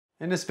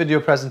In this video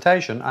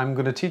presentation, I'm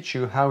going to teach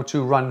you how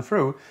to run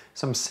through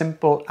some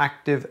simple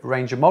active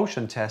range of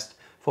motion tests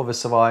for the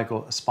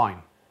cervical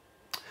spine.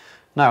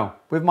 Now,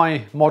 with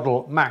my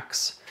model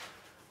Max,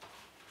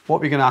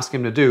 what we're going to ask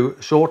him to do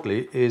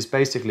shortly is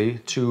basically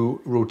to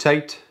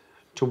rotate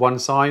to one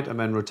side and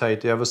then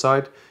rotate the other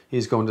side.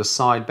 He's going to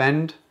side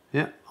bend,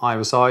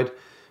 either side.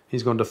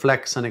 He's going to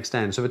flex and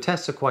extend. So the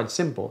tests are quite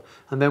simple.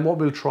 And then what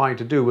we'll try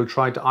to do, we'll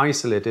try to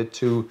isolate it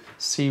to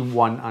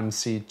C1 and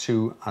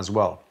C2 as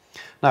well.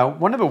 Now,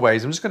 one of the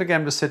ways, I'm just going to get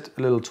him to sit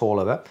a little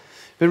taller there.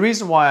 The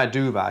reason why I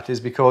do that is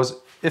because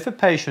if a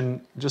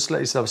patient just let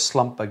yourself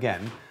slump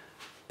again,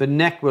 the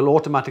neck will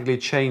automatically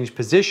change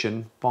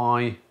position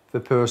by the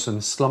person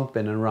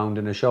slumping and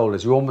rounding the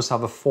shoulders. You almost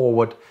have a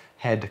forward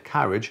head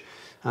carriage,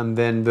 and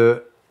then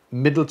the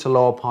middle to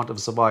lower part of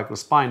the cervical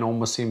spine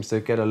almost seems to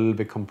get a little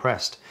bit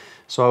compressed.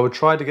 So I would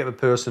try to get the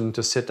person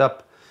to sit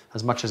up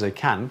as much as I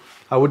can.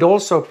 I would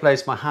also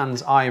place my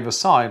hands either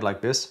side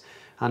like this,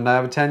 and I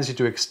have a tendency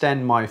to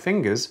extend my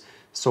fingers,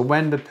 so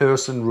when the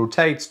person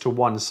rotates to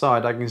one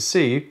side, I can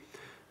see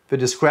the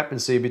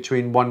discrepancy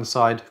between one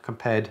side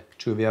compared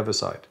to the other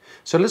side.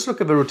 So let's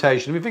look at the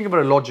rotation. If you think about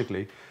it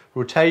logically,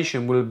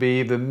 rotation will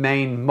be the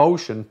main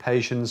motion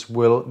patients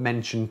will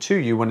mention to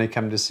you when they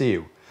come to see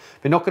you.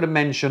 They're not going to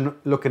mention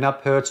looking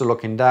up hurts or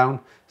looking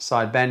down.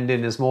 Side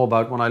bending is more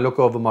about when I look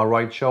over my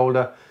right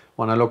shoulder,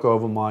 when I look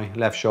over my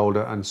left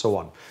shoulder, and so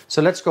on.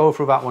 So let's go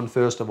through that one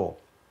first of all.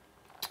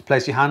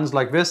 Place your hands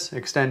like this,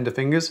 extend the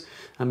fingers,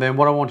 and then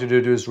what I want you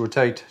to do is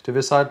rotate to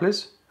this side,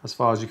 please, as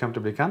far as you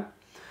comfortably can.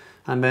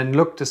 And then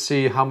look to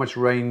see how much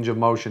range of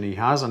motion he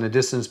has and the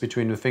distance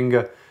between the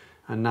finger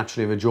and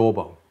naturally the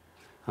jawbone.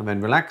 And then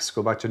relax,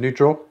 go back to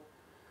neutral,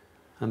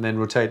 and then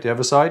rotate the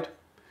other side.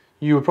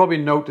 You will probably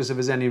notice if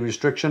there's any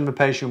restriction, the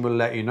patient will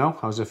let you know.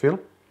 How's it feel?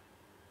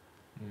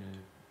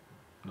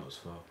 Not as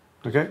far.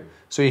 Okay,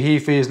 so he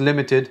feels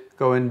limited,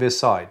 go in this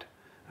side.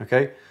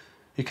 Okay.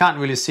 You can't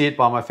really see it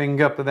by my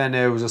finger, but then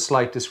there was a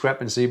slight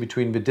discrepancy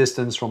between the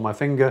distance from my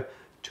finger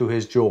to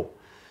his jaw.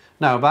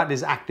 Now that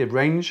is active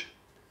range,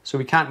 so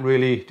we can't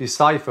really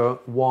decipher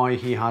why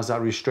he has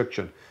that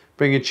restriction.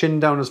 Bring your chin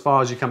down as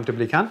far as you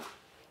comfortably can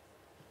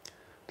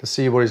to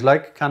see what he's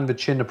like. Can the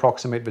chin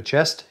approximate the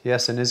chest?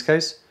 Yes, in his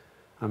case.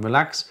 And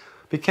relax.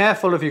 Be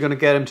careful if you're going to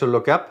get him to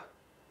look up,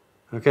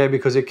 okay,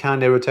 because it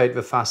can irritate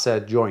the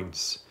facet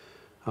joints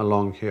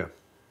along here.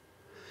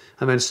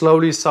 And then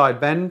slowly side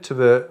bend to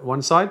the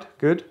one side,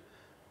 good.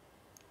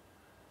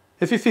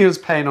 If he feels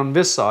pain on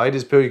this side,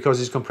 it's because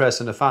he's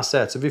compressing the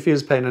facets. If he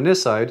feels pain on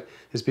this side,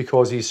 it's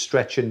because he's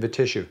stretching the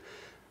tissue.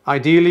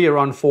 Ideally,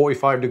 around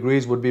 45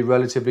 degrees would be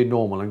relatively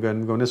normal. I'm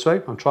going this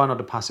way. I'm trying not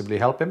to passively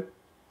help him.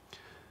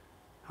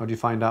 How do you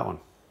find that one?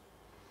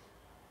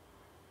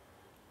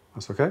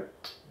 That's okay?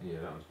 Yeah,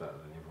 that one's better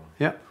than the other one.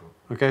 Yeah.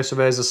 Okay, so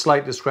there's a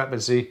slight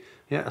discrepancy.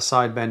 Yeah, a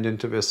side bend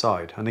into this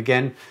side. And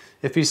again,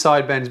 if he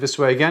side bends this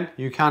way again,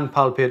 you can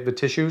palpate the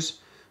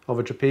tissues of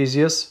a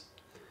trapezius.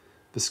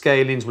 The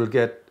scalenes will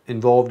get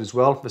involved as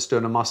well. The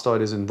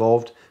sternomastoid is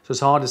involved. So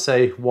it's hard to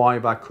say why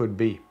that could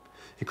be.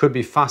 It could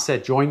be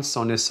facet joints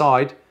on this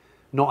side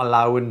not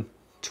allowing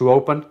to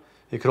open.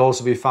 It could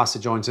also be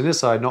facet joints on this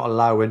side not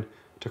allowing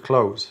to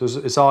close. So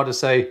it's hard to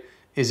say,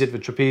 is it the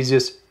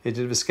trapezius? Is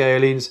it the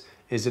scalenes?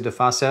 Is it the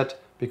facet?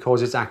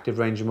 Because it's active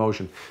range of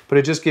motion. But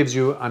it just gives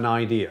you an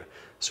idea.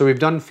 So we've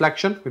done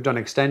flexion, we've done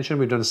extension,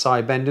 we've done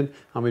side bending,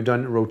 and we've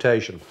done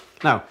rotation.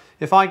 Now,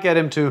 if I get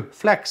him to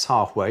flex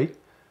halfway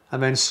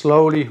and then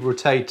slowly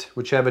rotate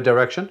whichever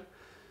direction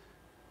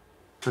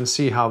and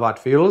see how that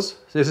feels.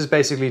 This is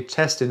basically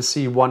testing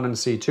C1 and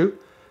C2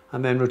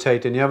 and then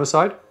rotating the other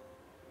side.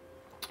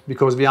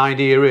 Because the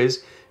idea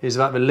is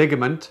that the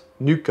ligament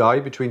nuclei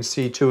between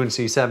C2 and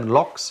C7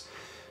 locks.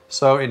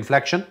 So in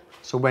flexion,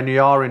 so when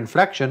you are in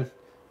flexion,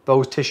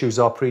 those tissues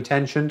are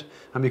pre-tensioned,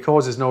 and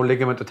because there's no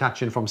ligament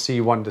attaching from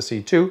C1 to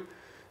C2,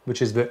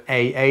 which is the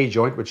AA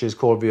joint, which is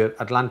called the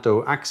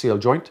Atlantoaxial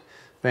Joint,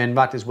 then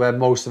that is where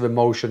most of the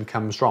motion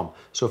comes from.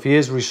 So if he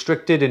is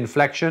restricted in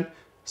flexion,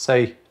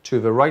 say to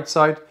the right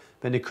side,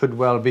 then it could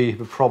well be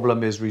the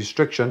problem is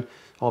restriction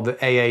of the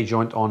AA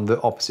joint on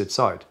the opposite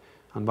side.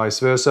 And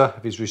vice versa,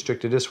 if he's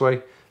restricted this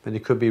way, then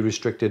it could be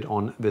restricted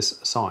on this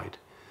side.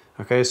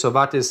 Okay, so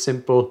that is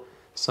simple,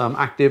 some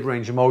active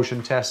range of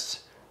motion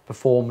tests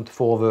performed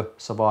for the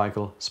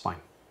cervical spine.